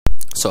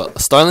So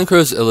Starling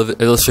curves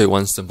illustrate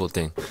one simple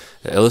thing.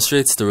 It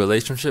illustrates the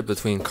relationship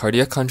between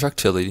cardiac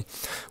contractility,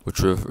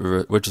 which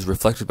is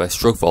reflected by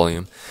stroke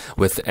volume,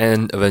 with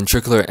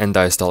ventricular end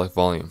diastolic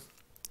volume.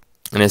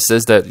 And it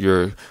says that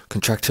your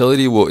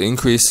contractility will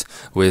increase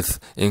with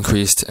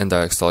increased end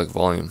diastolic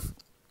volume.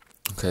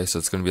 Okay, so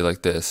it's going to be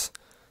like this.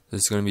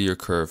 This is going to be your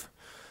curve.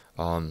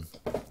 And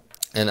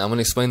I'm going to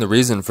explain the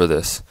reason for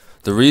this.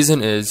 The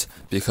reason is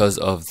because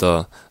of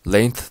the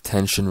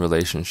length-tension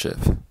relationship.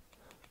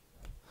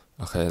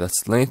 Okay,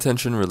 that's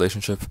length-tension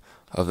relationship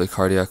of the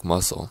cardiac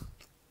muscle.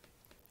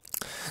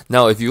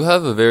 Now, if you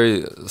have a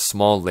very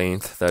small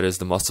length, that is,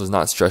 the muscle is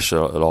not stretched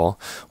out at all,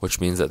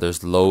 which means that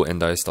there's low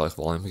end diastolic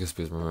volume, because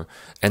remember,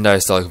 end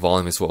diastolic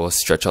volume is what will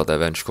stretch out that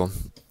ventricle,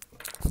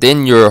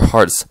 then your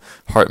heart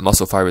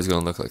muscle fiber is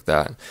going to look like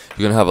that.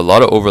 You're going to have a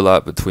lot of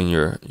overlap between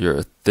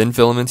your thin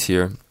filaments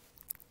here.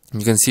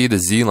 You can see the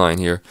Z line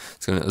here.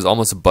 It's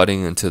almost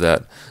butting into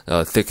that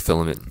thick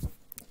filament.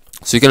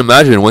 So you can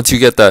imagine, once you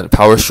get that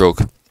power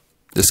stroke,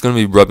 it's going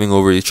to be rubbing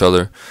over each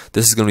other.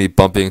 This is going to be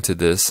bumping into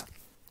this.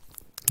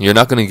 You're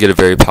not going to get a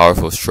very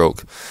powerful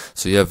stroke.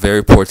 So you have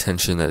very poor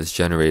tension that is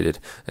generated,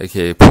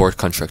 aka poor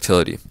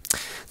contractility.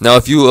 Now,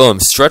 if you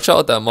stretch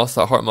out that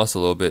muscle, that heart muscle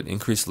a little bit,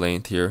 increase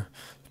length here,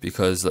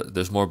 because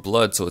there's more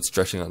blood, so it's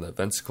stretching out that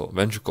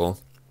ventricle.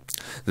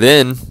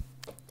 Then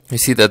you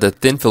see that the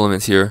thin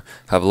filaments here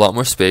have a lot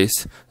more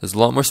space. There's a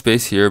lot more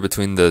space here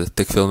between the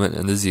thick filament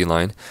and the Z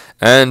line,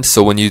 and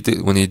so when you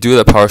do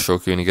that power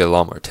stroke, you're going to get a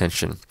lot more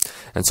tension.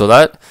 And so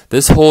that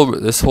this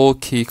whole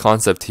key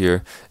concept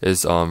here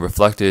is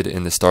reflected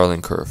in the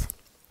Starling curve,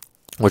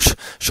 which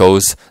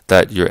shows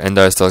that your end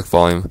diastolic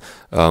volume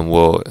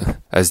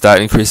as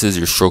that increases,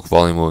 your stroke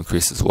volume will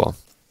increase as well.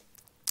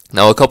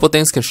 Now, a couple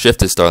things can shift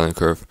the Starling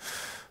curve.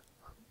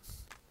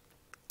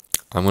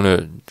 I'm going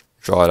to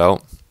draw it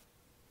out.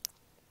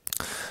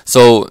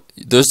 So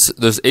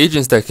there's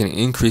agents that can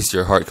increase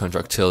your heart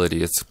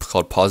contractility. It's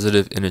called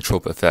positive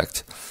inotrope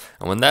effect.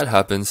 And when that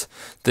happens,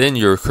 then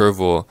your curve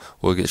will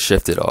get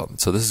shifted up.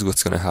 So this is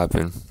what's going to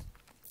happen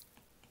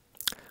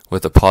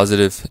with a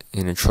positive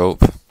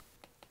inotrope.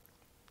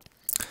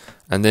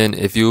 And then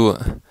if you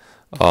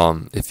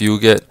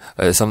get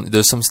there's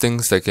some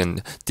things that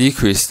can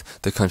decrease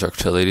the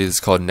contractility. It's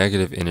called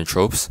negative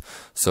inotropes.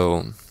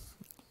 So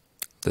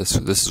this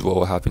is what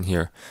will happen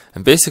here.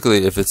 And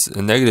basically, if it's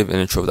a negative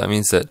inotrope, that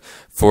means that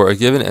for a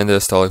given end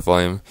diastolic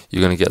volume,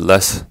 you're going to get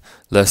less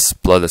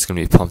blood that's going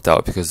to be pumped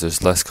out because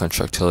there's less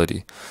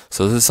contractility.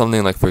 So this is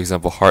something like, for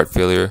example, heart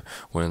failure,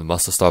 when the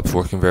muscle stops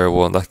working very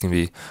well, and that can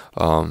be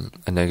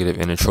a negative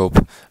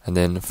inotrope. And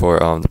then for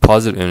the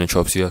positive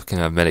inotropes, you can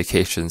have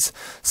medications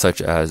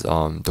such as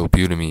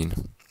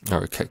dobutamine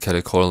or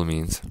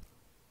catecholamines.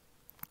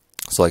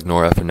 So like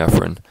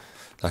norepinephrine,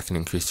 that can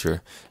increase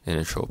your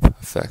inotrope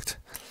effect.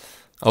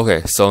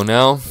 Okay, so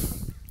now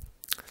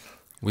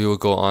we will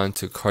go on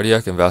to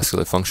cardiac and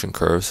vascular function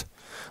curves,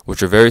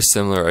 which are very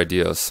similar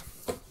ideas.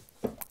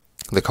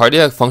 The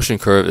cardiac function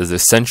curve is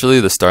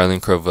essentially the Starling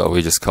curve that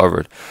we just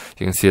covered.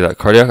 You can see that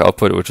cardiac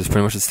output, which is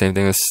pretty much the same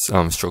thing as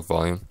stroke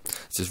volume.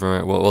 Just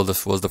remember, what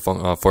was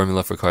the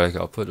formula for cardiac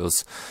output? It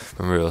was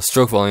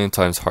stroke volume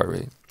times heart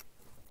rate.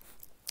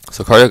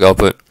 So cardiac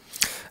output,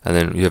 and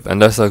then you have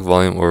end diastolic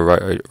volume or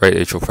right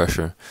atrial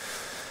pressure.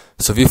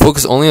 So if you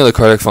focus only on the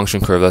cardiac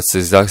function curve, that's the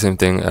exact same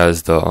thing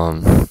as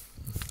the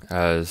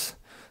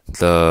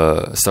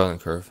Starling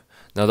curve.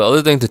 Now the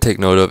other thing to take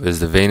note of is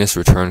the venous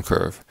return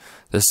curve.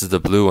 This is the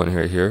blue one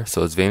here.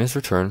 So it's venous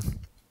return,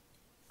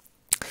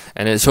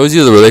 and it shows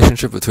you the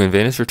relationship between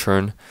venous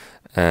return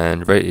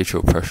and right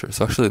atrial pressure.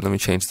 So actually, let me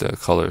change the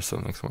color so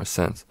it makes more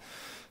sense.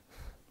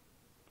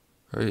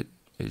 Right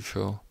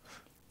atrial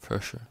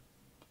pressure.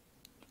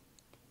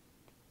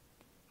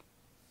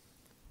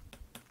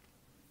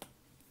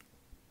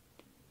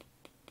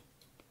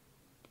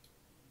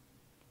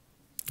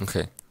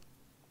 Okay.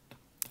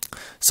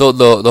 So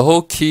the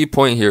whole key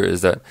point here is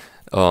that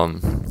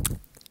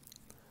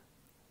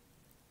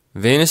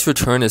venous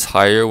return is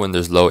higher when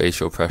there's low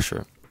atrial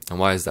pressure. And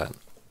why is that?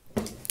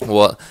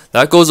 Well,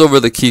 that goes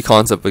over the key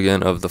concept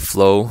again of the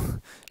flow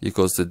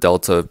equals the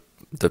delta,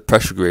 the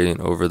pressure gradient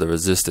over the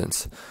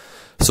resistance.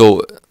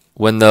 So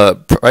when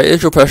the right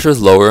atrial pressure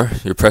is lower,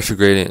 your pressure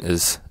gradient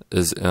is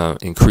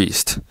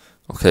increased.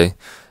 Okay,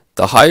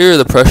 the higher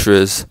the pressure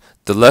is,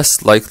 the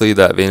less likely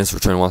that venous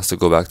return wants to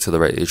go back to the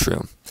right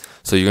atrium.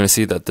 So you're going to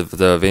see that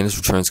the venous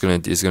return is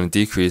going to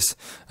decrease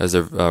as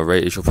the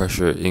right atrial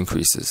pressure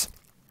increases.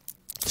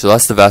 So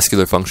that's the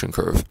vascular function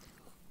curve.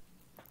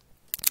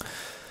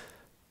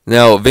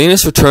 Now,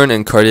 venous return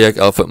and cardiac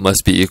output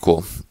must be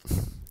equal.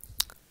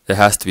 It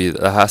has to be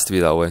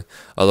that way.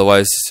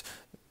 Otherwise,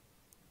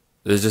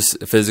 it's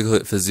just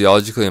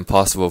physiologically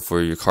impossible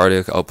for your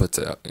cardiac output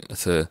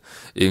to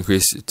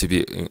increase to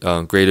be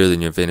greater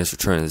than your venous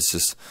return. It's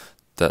just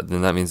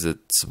then that means that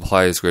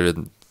supply is greater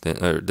than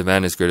or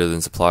demand is greater than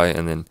supply,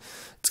 and then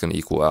it's going to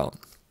equal out.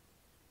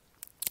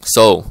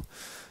 So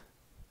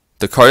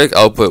the cardiac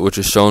output, which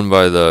is shown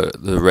by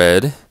the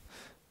red,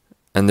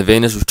 and the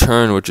venous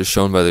return, which is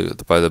shown by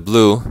the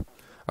blue,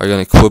 are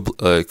going to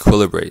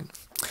equilibrate.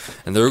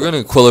 And they're going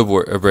to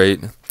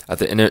equilibrate at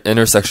the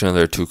intersection of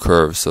their two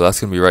curves. So that's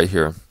going to be right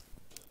here.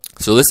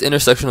 So this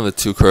intersection of the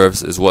two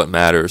curves is what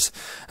matters.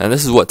 And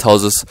this is what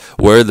tells us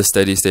where the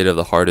steady state of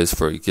the heart is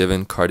for a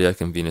given cardiac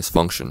and venous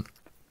function.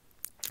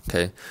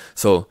 Okay,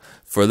 so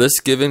for this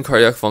given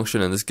cardiac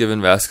function and this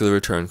given vascular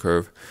return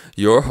curve,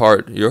 your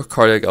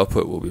cardiac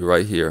output will be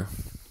right here.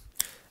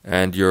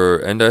 And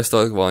your end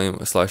diastolic volume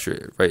 /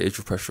 your right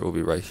atrial pressure will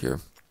be right here.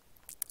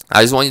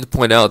 I just want you to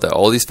point out that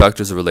all these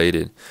factors are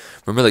related.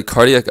 Remember that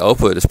cardiac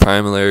output is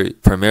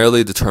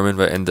primarily determined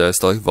by end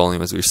diastolic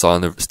volume, as we saw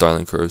in the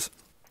Starling curves.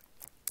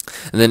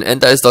 And then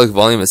end diastolic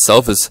volume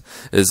itself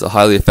is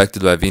highly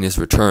affected by venous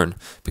return,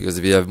 because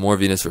if you have more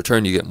venous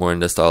return, you get more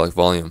end diastolic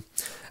volume.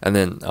 And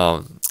then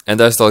end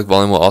diastolic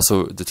volume will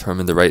also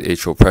determine the right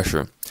atrial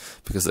pressure,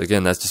 because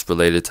again, that's just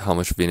related to how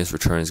much venous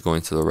return is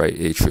going to the right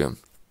atrium.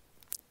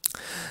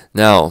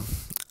 Now,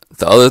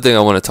 the other thing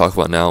I want to talk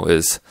about now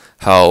is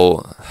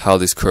how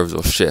these curves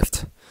will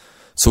shift.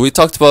 So we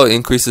talked about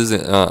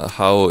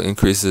how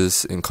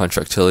increases in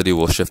contractility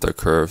will shift our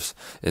curves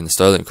in the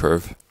Starling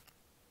curve.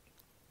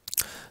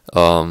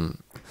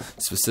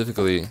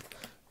 Specifically,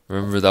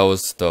 remember that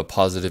was the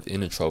positive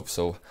inotrope.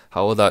 So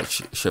how will that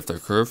shift our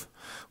curve?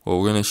 Well,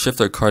 we're going to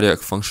shift our cardiac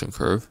function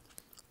curve.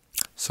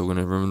 So we're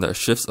going to remember that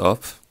shifts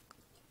up.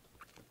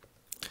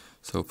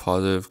 So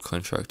positive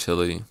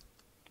contractility.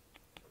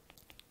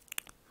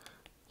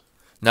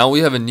 Now we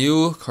have a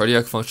new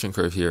cardiac function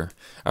curve here.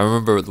 And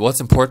remember, what's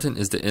important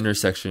is the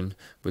intersection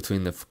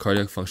between the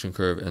cardiac function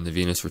curve and the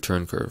venous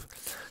return curve.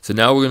 So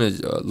now we're going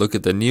to look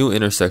at the new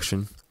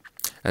intersection.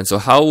 And so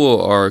how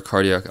will our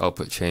cardiac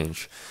output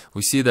change?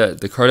 We see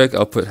that the cardiac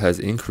output has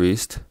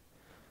increased.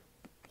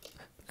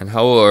 And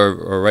how will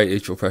our right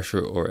atrial pressure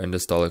or end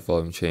diastolic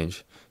volume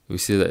change? We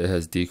see that it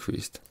has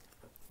decreased.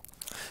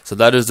 So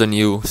that is the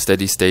new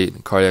steady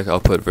state cardiac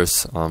output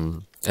versus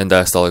end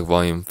diastolic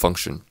volume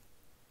function.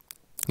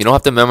 You don't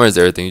have to memorize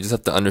everything. You just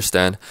have to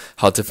understand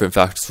how different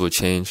factors will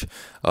change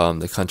how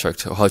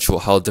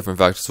different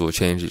factors will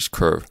change each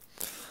curve.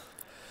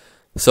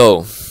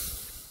 So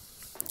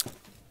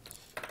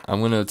I'm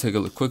going to take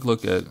a quick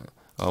look at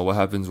what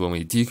happens when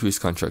we decrease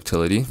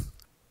contractility.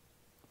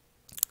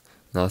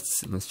 Now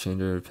let's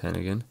change our pen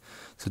again.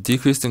 So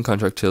decreased in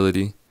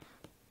contractility,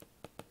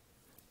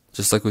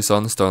 just like we saw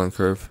in the Starling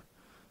curve,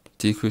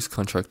 decreased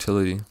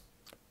contractility.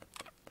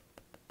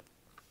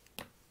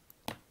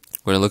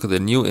 We're going to look at the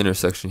new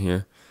intersection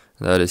here,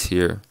 and that is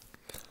here.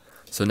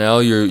 So now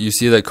you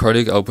see that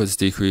cardiac output is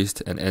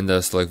decreased and end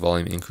diastolic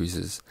volume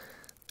increases.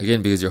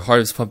 Again, because your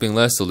heart is pumping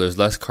less, so there's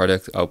less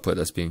cardiac output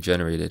that's being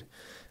generated.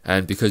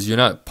 And because you're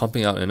not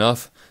pumping out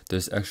enough,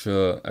 there's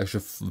extra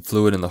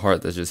fluid in the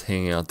heart that's just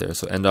hanging out there.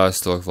 So end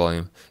diastolic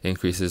volume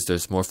increases,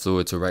 there's more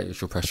fluid, so right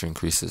atrial pressure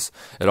increases.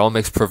 It all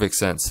makes perfect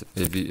sense.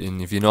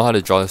 If you know how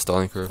to draw the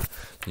Starling curve,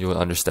 you will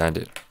understand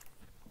it.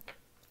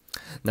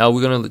 Now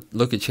we're going to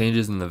look at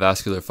changes in the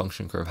vascular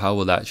function curve. How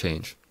will that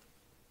change?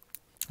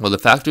 Well, the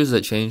factors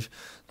that change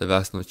the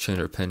vascular, let's change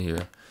our pen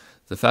here.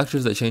 The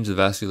factors that change the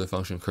vascular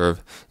function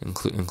curve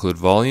include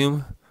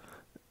volume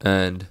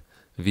and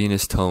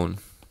venous tone.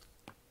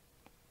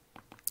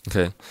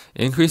 Okay,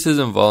 increases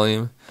in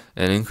volume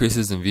and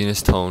increases in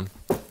venous tone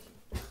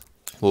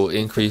will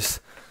increase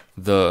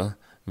the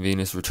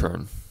venous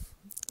return.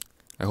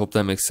 I hope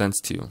that makes sense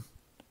to you.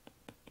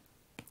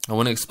 I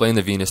want to explain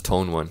the venous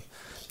tone one,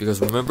 because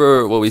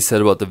remember what we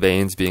said about the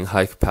veins being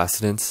high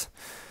capacitance?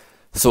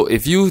 So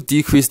if you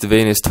decrease the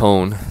venous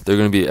tone, they're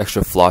going to be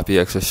extra floppy,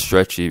 extra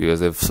stretchy, because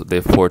they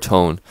have poor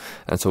tone,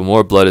 and so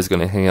more blood is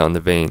going to hang out in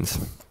the veins.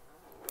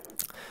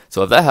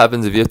 So if that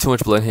happens, if you have too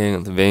much blood hanging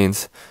in the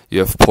veins, you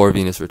have poor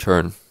venous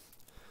return.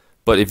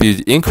 But if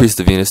you increase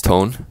the venous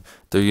tone,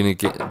 they're going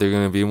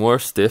to be more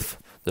stiff.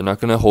 They're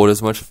not going to hold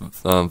as much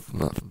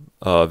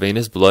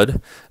venous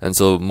blood, and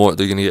so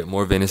they're going to get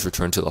more venous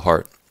return to the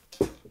heart.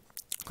 So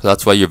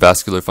that's why your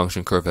vascular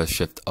function curve has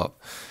shifted up.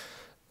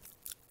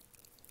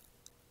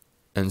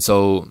 And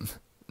so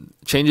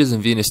changes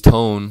in venous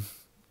tone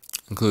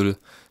include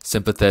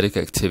sympathetic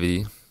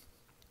activity,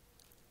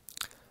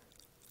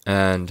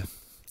 and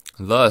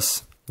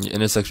thus the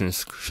intersection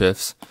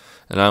shifts.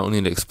 And I don't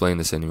need to explain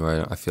this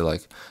anymore. I feel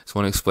like I just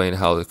want to explain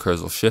how the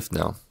curves will shift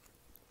now.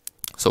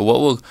 So what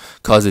will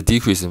cause a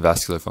decrease in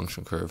vascular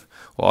function curve?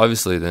 Well,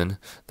 obviously then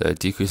the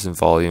decrease in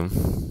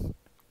volume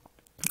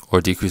or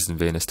decrease in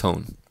venous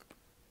tone.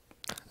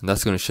 And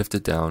that's going to shift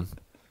it down.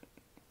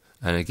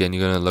 And again,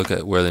 you're going to look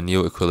at where the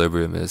new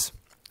equilibrium is.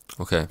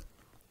 Okay.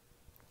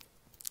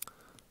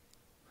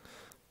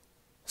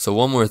 So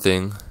one more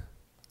thing.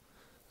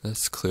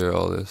 Let's clear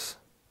all this.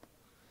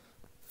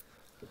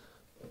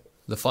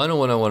 The final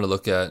one I want to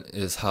look at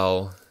is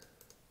how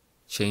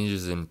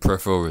changes in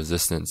peripheral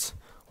resistance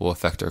will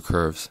affect our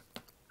curves.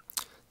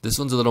 This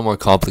one's a little more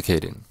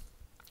complicated,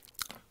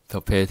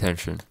 so pay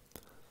attention.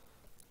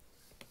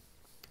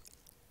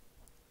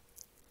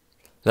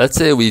 Let's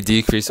say we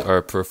decrease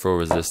our peripheral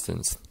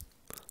resistance.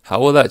 How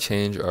will that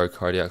change our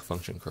cardiac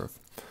function curve?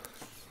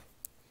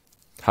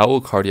 How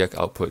will cardiac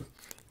output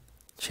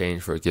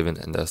change for a given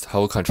end-diastolic? How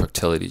will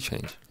contractility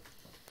change?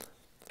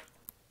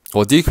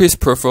 Well, decreased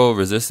peripheral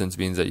resistance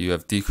means that you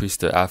have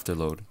decreased the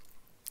afterload.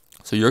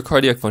 So your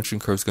cardiac function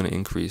curve is going to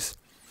increase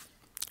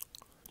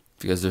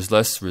because there's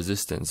less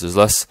resistance. There's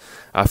less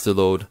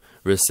afterload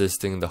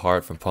resisting the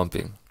heart from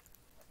pumping.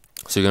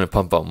 So you're going to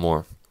pump out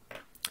more.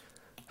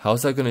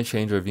 How's that going to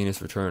change our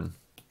venous return?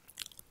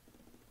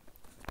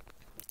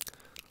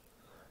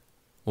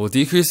 Well,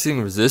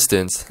 decreasing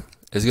resistance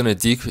is going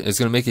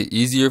to make it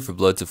easier for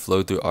blood to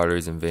flow through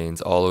arteries and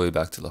veins all the way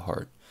back to the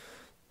heart.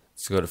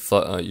 It's going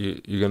to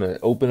you're going to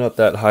open up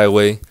that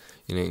highway.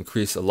 You're going to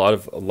increase a lot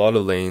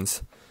of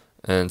lanes,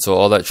 and so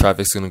all that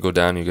traffic is going to go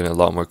down. You're going to have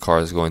a lot more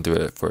cars going through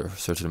it for a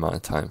certain amount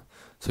of time.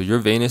 So your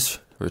venous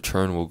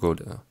return will go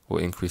down, will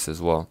increase as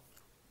well.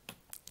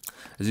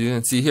 As you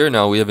can see here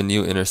now, we have a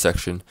new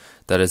intersection.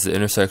 That is the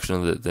intersection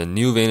of the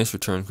new venous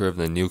return curve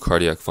and the new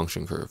cardiac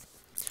function curve.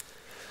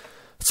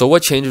 So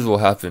what changes will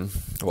happen?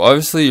 Well,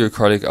 obviously your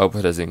cardiac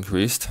output has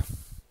increased.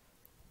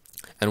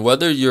 And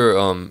whether your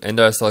end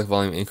diastolic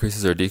volume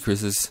increases or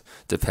decreases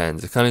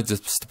depends. It kind of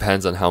just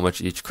depends on how much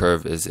each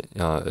curve is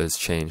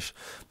changed.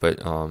 But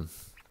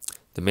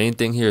the main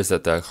thing here is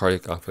that the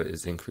cardiac output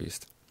is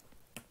increased.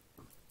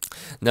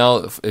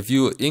 Now, if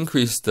you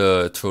increase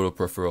the total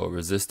peripheral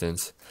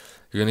resistance,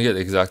 you're going to get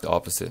the exact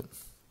opposite.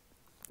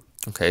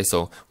 Okay,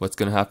 so what's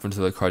going to happen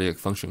to the cardiac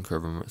function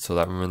curve?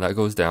 Remember that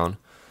goes down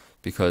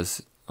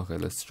because, okay,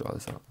 let's draw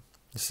this out.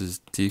 This is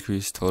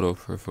decreased total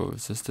peripheral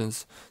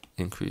resistance,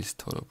 increased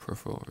total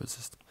peripheral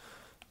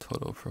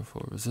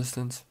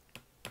resistance.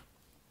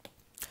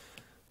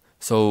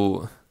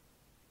 So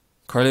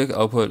cardiac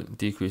output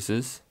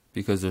decreases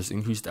because there's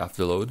increased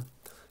afterload.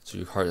 So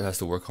your heart has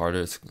to work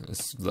harder.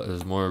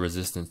 There's more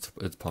resistance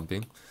to its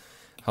pumping.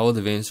 How will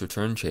the venous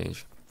return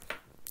change?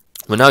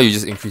 Well, now you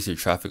just increase your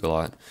traffic a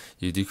lot.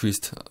 You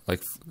decreased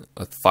like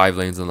 5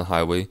 lanes on the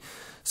highway.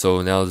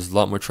 So now there's a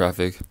lot more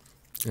traffic.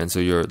 And so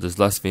there's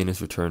less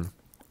venous return.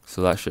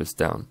 So that shifts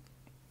down.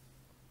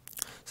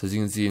 So as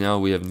you can see now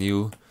we have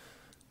new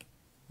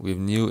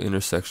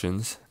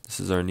intersections. This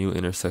is our new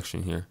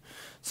intersection here.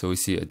 So we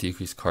see a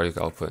decreased cardiac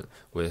output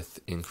with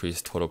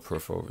increased total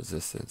peripheral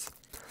resistance.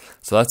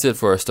 So that's it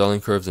for our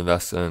Starling curves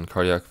and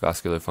cardiac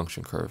vascular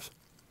function curves.